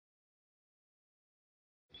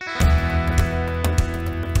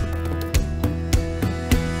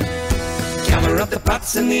the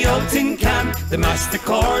pots in the old tin can. They mash the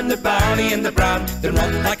corn, the barley and the bran. They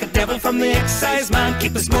run like a devil from the excise man.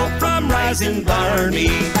 Keep the smoke from rising barley.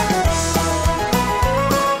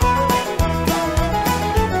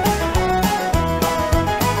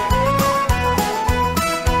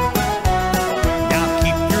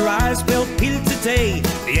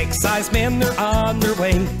 The excise men, they're on their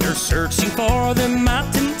way. They're searching for the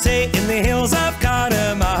matinee in the hills of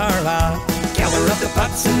Connemara. Gather up the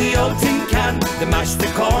pots in the old tin can. They mash the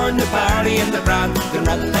corn, the barley and the bran. They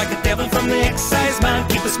run like a devil from the excise man.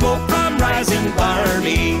 Keep the smoke from rising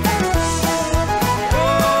barley.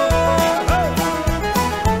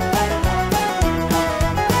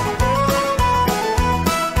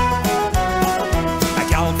 A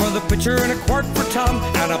gallon for the pitcher and a quart for Tom,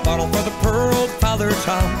 and a bottle for the poor old Father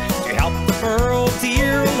Tom, to help the poor old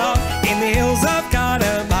dear along in the hills of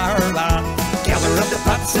Connemara. Gather up the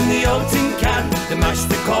pots in the old tin can. They mash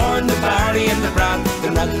the corn, the barley and the bran. They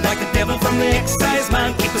run like a devil from the excise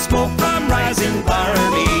man. Keep the smoke from rising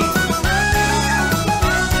barley.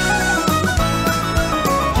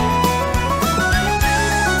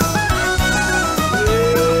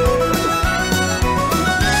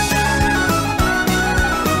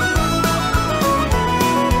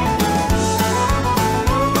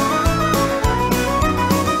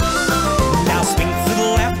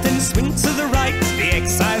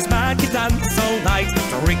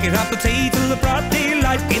 Drinking up the tea till the broad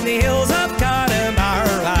daylight in the hills of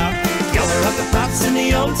Connemara. Gather up the pots in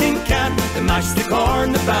the old tin can. They mash the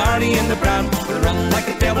corn, the barley and the bran. They run like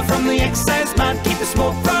a devil from the excise man. Keep the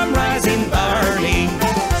smoke from rising barley.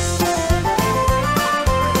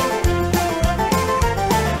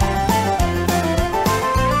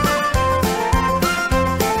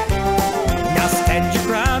 Now stand your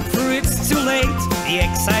ground, for it's too late. The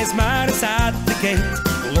excise man is at the gate.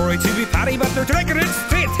 Glory to be Paddy, but they're drinking it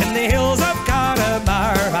straight in the hills of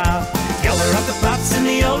Connemara. Gather up the pots in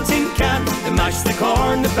the old tin can. They mash the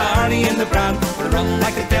corn, the barley and the bran. They run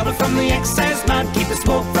like a devil from the excise man. Keep the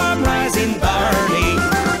smoke from rising barley.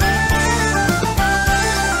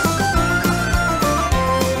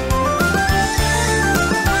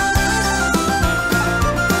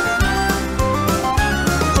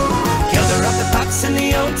 In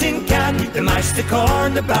the old tin can, they mash the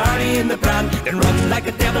corn, the barley and the bran. Then run like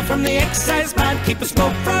a devil from the excise man. Keep the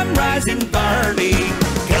smoke from rising barley.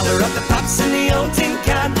 Gather up the pots in the old tin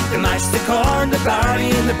can. They mash the corn, the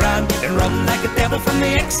barley and the bran. Then run like a devil from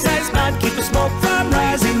the excise man. Keep the